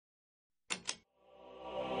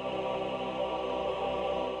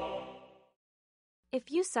If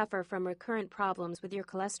you suffer from recurrent problems with your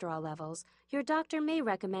cholesterol levels, your doctor may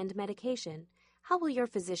recommend medication. How will your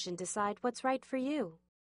physician decide what's right for you?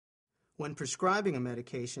 When prescribing a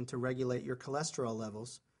medication to regulate your cholesterol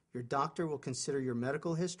levels, your doctor will consider your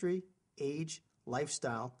medical history, age,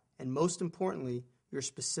 lifestyle, and most importantly, your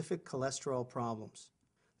specific cholesterol problems.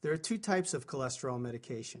 There are two types of cholesterol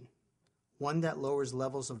medication. One that lowers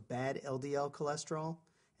levels of bad LDL cholesterol,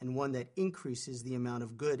 and one that increases the amount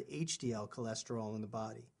of good HDL cholesterol in the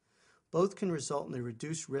body. Both can result in a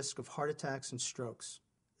reduced risk of heart attacks and strokes.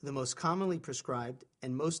 The most commonly prescribed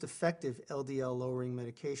and most effective LDL-lowering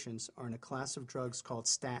medications are in a class of drugs called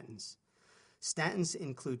statins. Statins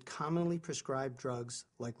include commonly prescribed drugs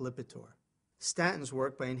like Lipitor. Statins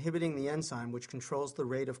work by inhibiting the enzyme which controls the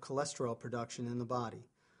rate of cholesterol production in the body.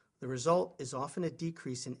 The result is often a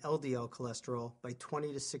decrease in LDL cholesterol by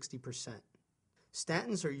 20 to 60%.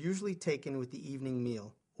 Statins are usually taken with the evening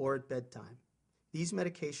meal or at bedtime. These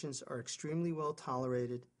medications are extremely well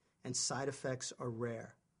tolerated and side effects are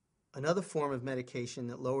rare. Another form of medication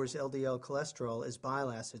that lowers LDL cholesterol is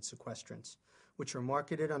bile acid sequestrants, which are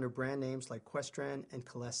marketed under brand names like Questran and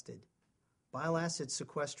Colestid. Bile acid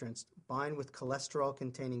sequestrants bind with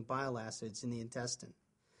cholesterol-containing bile acids in the intestine.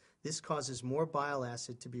 This causes more bile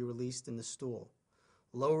acid to be released in the stool,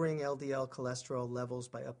 lowering LDL cholesterol levels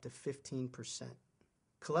by up to 15%.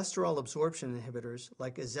 Cholesterol absorption inhibitors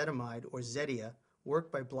like ezetimibe or Zetia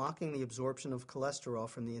work by blocking the absorption of cholesterol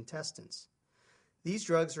from the intestines. These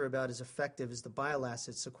drugs are about as effective as the bile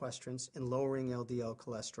acid sequestrants in lowering LDL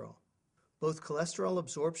cholesterol. Both cholesterol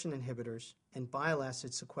absorption inhibitors and bile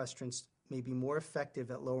acid sequestrants may be more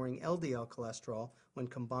effective at lowering LDL cholesterol when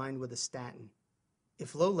combined with a statin.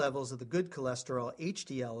 If low levels of the good cholesterol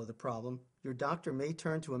HDL are the problem, your doctor may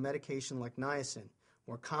turn to a medication like niacin,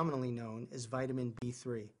 more commonly known as vitamin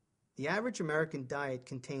B3. The average American diet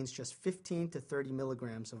contains just 15 to 30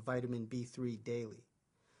 milligrams of vitamin B3 daily.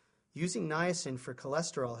 Using niacin for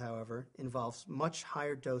cholesterol, however, involves much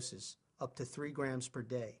higher doses, up to 3 grams per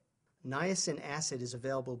day. Niacin acid is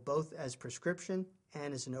available both as prescription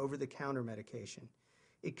and as an over-the-counter medication.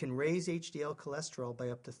 It can raise HDL cholesterol by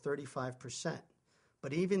up to 35%,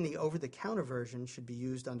 but even the over-the-counter version should be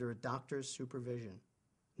used under a doctor's supervision.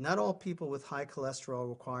 Not all people with high cholesterol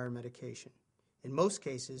require medication. In most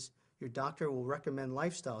cases, your doctor will recommend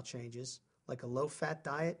lifestyle changes like a low-fat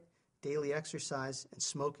diet, daily exercise, and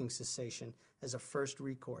smoking cessation as a first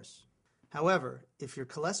recourse. However, if your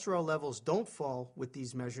cholesterol levels don't fall with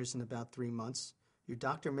these measures in about 3 months, your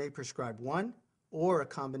doctor may prescribe one or a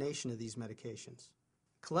combination of these medications.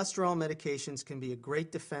 Cholesterol medications can be a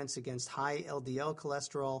great defense against high LDL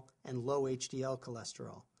cholesterol and low HDL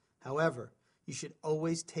cholesterol. However, you should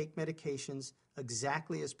always take medications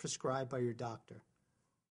exactly as prescribed by your doctor.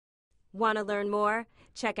 Want to learn more?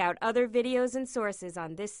 Check out other videos and sources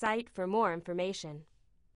on this site for more information.